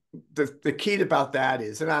the key about that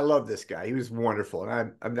is, and I love this guy. He was wonderful,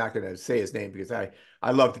 and I'm not going to say his name because I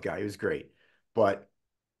love the guy. He was great, but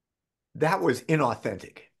that was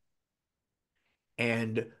inauthentic.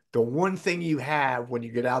 And the one thing you have when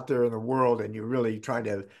you get out there in the world and you're really trying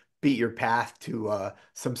to beat your path to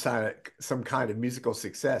some kind of musical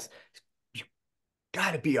success, you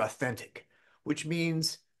got to be authentic, which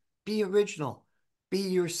means be original, be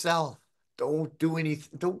yourself. Don't do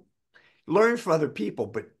anything. Don't learn from other people,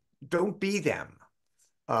 but don't be them.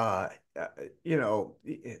 Uh, uh,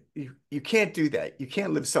 you can't do that. You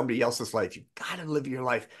can't live somebody else's life. You got to live your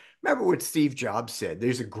life. Remember what Steve Jobs said.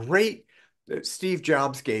 There's a great Steve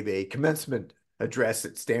Jobs gave a commencement address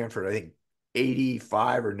at Stanford, I think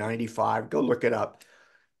 85 or 95. Go look it up.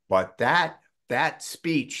 But that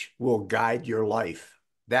speech will guide your life.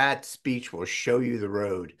 That speech will show you the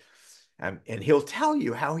road. And he'll tell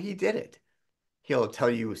you how he did it. He'll tell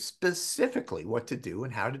you specifically what to do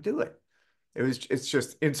and how to do it. It's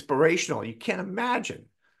just inspirational. You can't imagine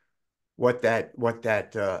what that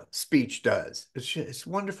speech does. It's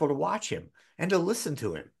wonderful to watch him and to listen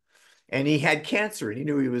to him. And he had cancer and he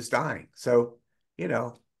knew he was dying. So, you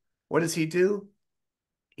know, what does he do?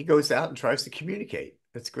 He goes out and tries to communicate.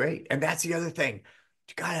 That's great. And that's the other thing.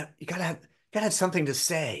 You gotta have something to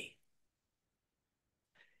say.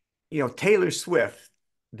 Taylor Swift,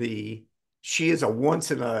 the she is a once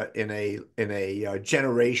in a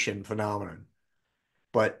generation phenomenon,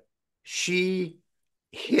 but she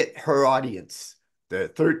hit her audience, the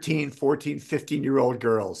 13, 14, 15-year-old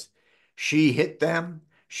girls. She hit them,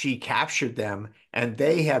 she captured them, and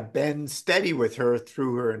they have been steady with her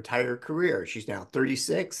through her entire career. She's now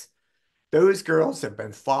 36. Those girls have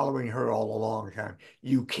been following her all a long time.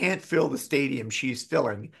 You can't fill the stadium she's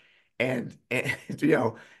filling, and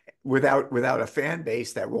without a fan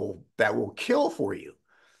base that will kill for you.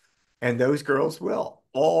 And those girls will.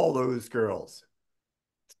 All those girls,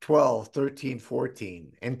 12, 13,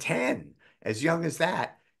 14, and 10, as young as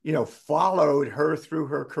that, followed her through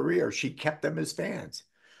her career. She kept them as fans.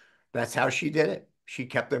 That's how she did it. She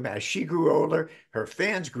kept them as she grew older, her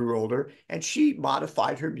fans grew older, and she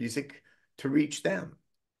modified her music to reach them.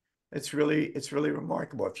 It's really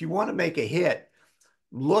remarkable. If you want to make a hit,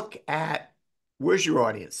 look at where's your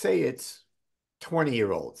audience. Say it's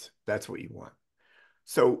 20-year-olds. That's what you want.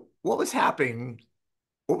 So what was happening?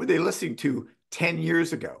 What were they listening to 10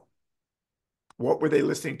 years ago? What were they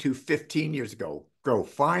listening to 15 years ago? Go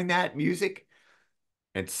find that music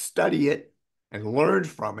and study it and learn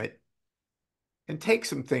from it and take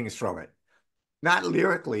some things from it. Not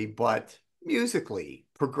lyrically, but musically,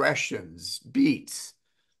 progressions, beats,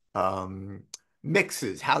 um,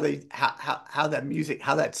 mixes, how that music,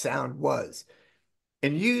 how that sound was.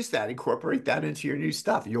 And use that, incorporate that into your new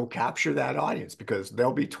stuff. You'll capture that audience because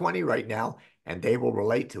they'll be 20 right now and they will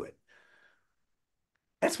relate to it.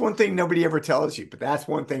 That's one thing nobody ever tells you, but that's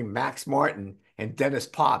one thing Max Martin and Dennis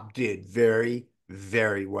Pop did very,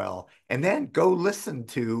 very well. And then go listen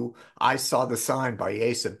to I Saw the Sign by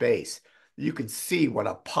Ace of Base. You can see what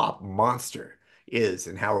a pop monster is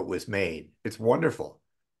and how it was made. It's wonderful.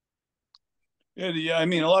 Yeah, I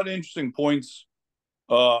mean, a lot of interesting points.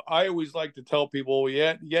 I always like to tell people, we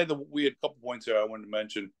had a couple points there I wanted to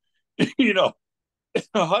mention. you know,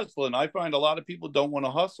 hustling. I find a lot of people don't want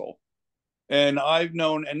to hustle. And I've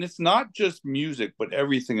known, and it's not just music, but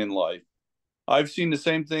everything in life. I've seen the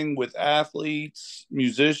same thing with athletes,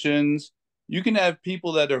 musicians. You can have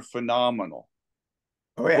people that are phenomenal,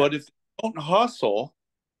 Oh yeah, but if they don't hustle,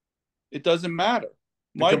 it doesn't matter.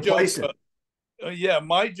 the My joke, complacent.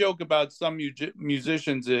 my joke about some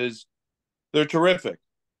musicians is they're terrific,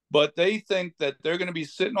 but they think that they're going to be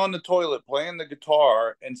sitting on the toilet playing the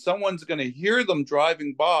guitar, and someone's going to hear them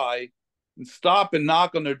driving by and stop and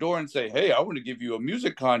knock on their door and say, "Hey, I want to give you a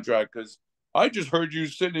music contract because I just heard you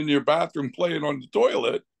sitting in your bathroom playing on the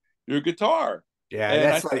toilet your guitar." Yeah, And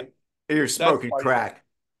that's like you're that's smoking why. crack.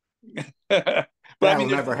 but I That'll mean,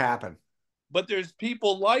 never happen. there's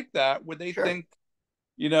people like that where they Sure. think,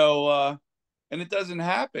 you know, and it doesn't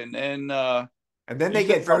happen. And And then you they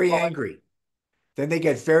said get about very angry. Then they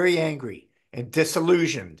get very angry and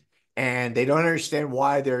disillusioned, and they don't understand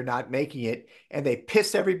why they're not making it, and they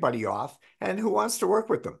piss everybody off. And who wants to work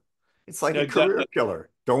with them? It's like yeah, a career exactly. killer.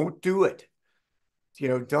 Don't do it.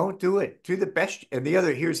 Don't do it. Do the best. And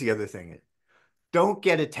here's the other thing. Don't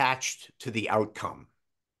get attached to the outcome.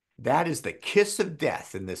 That is the kiss of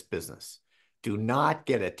death in this business. Do not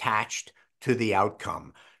get attached to the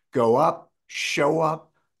outcome. Go up, show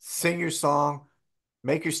up, sing your song,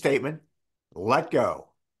 make your statement, let go,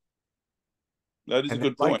 That is a and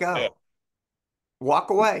then good let point. Yeah. go. Walk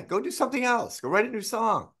away. Go do something else. Go write a new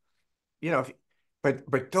song. You know, if,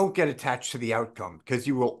 but don't get attached to the outcome because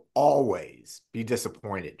you will always be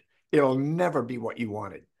disappointed. It'll never be what you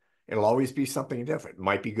wanted. It'll always be something different.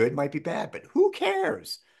 Might be good, might be bad, but who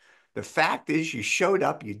cares? The fact is you showed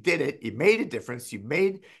up, you did it, you made a difference,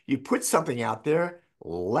 you put something out there,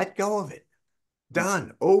 let go of it.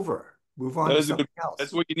 Done, over. Move on That to is a good. something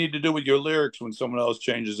That's else. what you need to do with your lyrics when someone else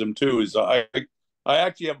changes them too. Is I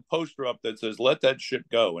actually have a poster up that says "Let that shit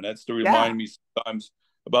go," and that's to Yeah. remind me sometimes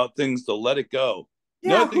about things to let it go.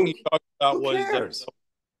 Another Yeah, thing you talked about who was cares?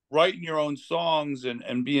 writing your own songs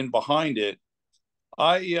and being behind it.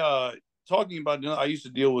 I talking about. I used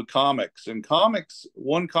to deal with comics, and comics.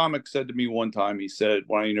 One comic said to me one time. He said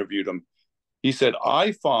when I interviewed him, he said,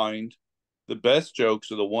 "I find the best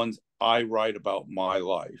jokes are the ones I write about my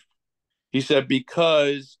life." He said,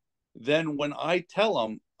 because then when I tell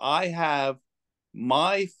them, I have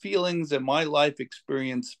my feelings and my life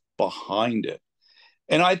experience behind it.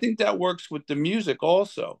 And I think that works with the music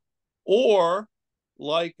also. Or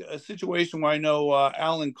like a situation where I know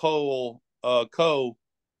Alan Cole, I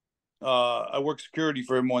worked security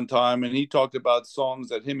for him one time, and he talked about songs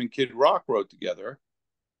that him and Kid Rock wrote together,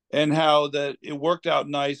 and how that it worked out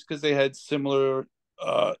nice because they had similar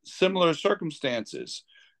circumstances.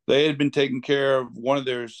 They had been taking care of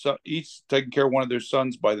each taking care of one of their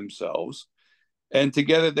sons by themselves, and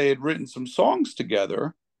together they had written some songs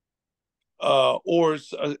together, or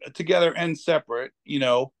together and separate,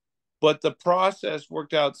 But the process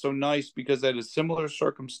worked out so nice because they had a similar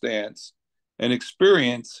circumstance and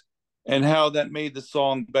experience, and how that made the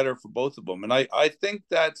song better for both of them. And I think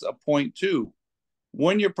that's a point too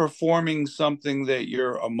when you're performing something that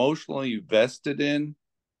you're emotionally vested in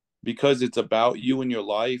because it's about you and your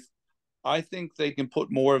life. I think they can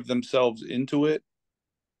put more of themselves into it.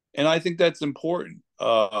 And I think that's important,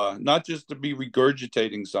 not just to be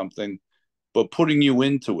regurgitating something, but putting you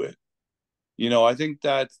into it. I think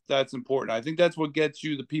that's important. I think that's what gets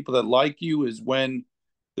you the people that like you, is when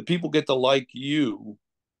the people get to like you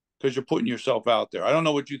because you're putting yourself out there. I don't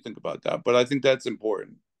know what you think about that, but I think that's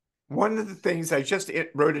important. One of the things I just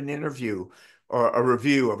wrote an interview or a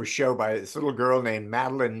review of a show by this little girl named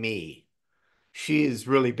Madeline Me. She is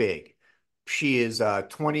really big. She is a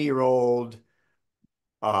 20-year-old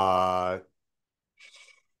uh,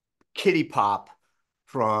 kitty pop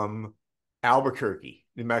from Albuquerque,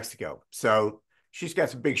 New Mexico. So she's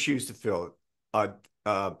got some big shoes to fill. Uh,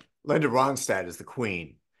 uh, Linda Ronstadt is the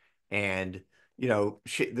queen, and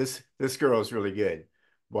this girl is really good.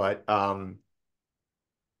 But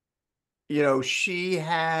she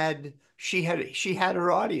had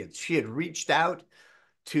her audience. She had reached out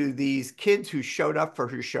to these kids who showed up for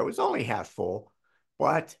her show. It was only half full,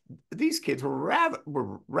 but these kids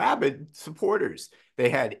were rabid supporters. They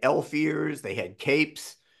had elf ears, they had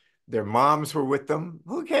capes, their moms were with them.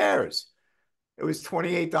 Who cares? It was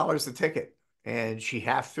 $28 a ticket, and she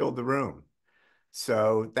half filled the room.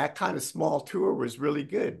 So that kind of small tour was really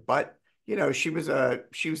good. But she was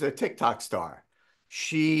a TikTok star.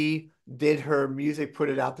 She did her music, put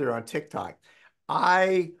it out there on TikTok.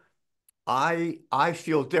 I I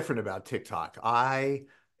feel different about TikTok.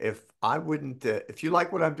 If you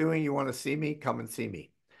like what I'm doing, you want to see me, come and see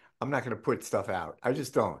me. I'm not going to put stuff out. I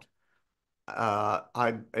just don't.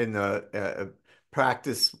 I'm in the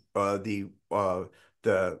practice the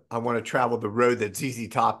I want to travel the road that ZZ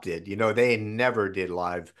Top did. They never did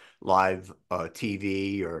live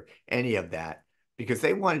TV or any of that because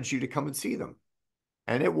they wanted you to come and see them.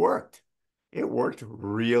 And it worked. It worked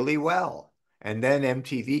really well. And then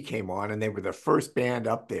MTV came on and they were the first band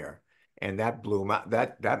up there. And that blew them out.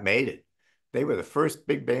 That made it. They were the first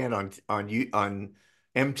big band on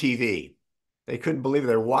MTV. They couldn't believe it.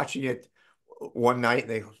 They were watching it one night and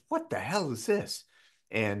they go, what the hell is this?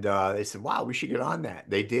 And they said, wow, we should get on that.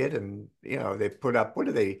 They did, and they put up,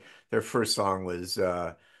 their first song was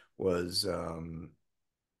what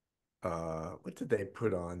did they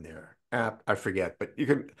put on there? I forget, but you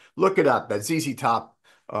can look it up. That ZZ Top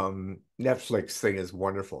Netflix thing is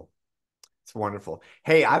wonderful. It's wonderful.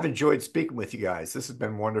 Hey, I've enjoyed speaking with you guys. This has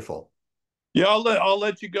been wonderful. Yeah, I'll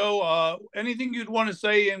let you go. Anything you'd want to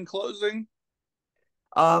say in closing?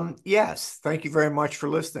 Yes, thank you very much for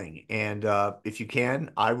listening. And if you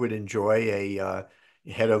can, I would enjoy a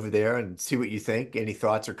head over there and see what you think. Any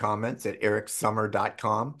thoughts or comments at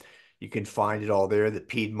ericsommer.com. You can find it all there, the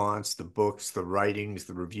Piedmonts, the books, the writings,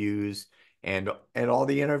 the reviews, and all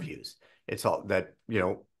the interviews. It's all that,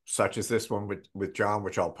 such as this one with John,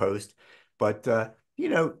 which I'll post. But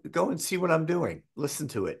go and see what I'm doing. Listen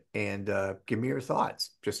to it and give me your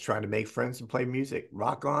thoughts. Just trying to make friends and play music.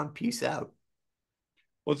 Rock on. Peace out.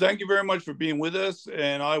 Well, thank you very much for being with us,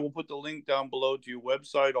 and I will put the link down below to your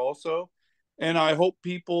website also. And I hope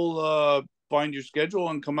people find your schedule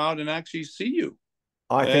and come out and actually see you.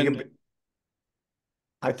 I think And it,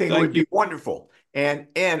 I think it thank would you. be wonderful. And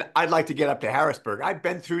I'd like to get up to Harrisburg. I've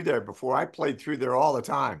been through there before. I played through there all the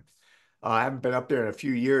time. I haven't been up there in a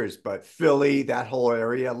few years, but Philly, that whole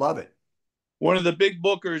area, love it. One of the big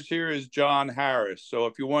bookers here is John Harris. So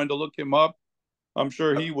if you wanted to look him up, I'm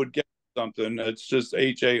sure he would get something. It's just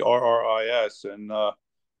Harris, and I'm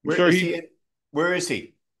Where sure is he in? Where is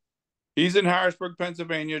he? he's in Harrisburg,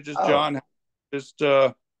 Pennsylvania. Just Oh, John, just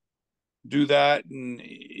do that, and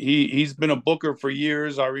he's been a booker for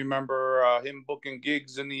years. I remember him booking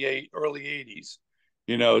gigs in the early '80s.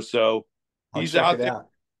 So I'll he's check out it there. out.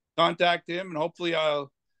 Contact him, and hopefully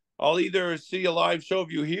I'll either see a live show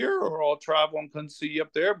of you here or I'll travel and come see you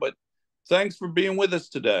up there. But thanks for being with us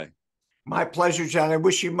today. My pleasure, John. I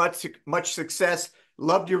wish you much success.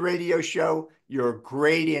 Loved your radio show. You're a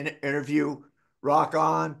great interview. Rock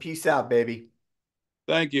on. Peace out, baby.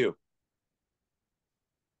 Thank you.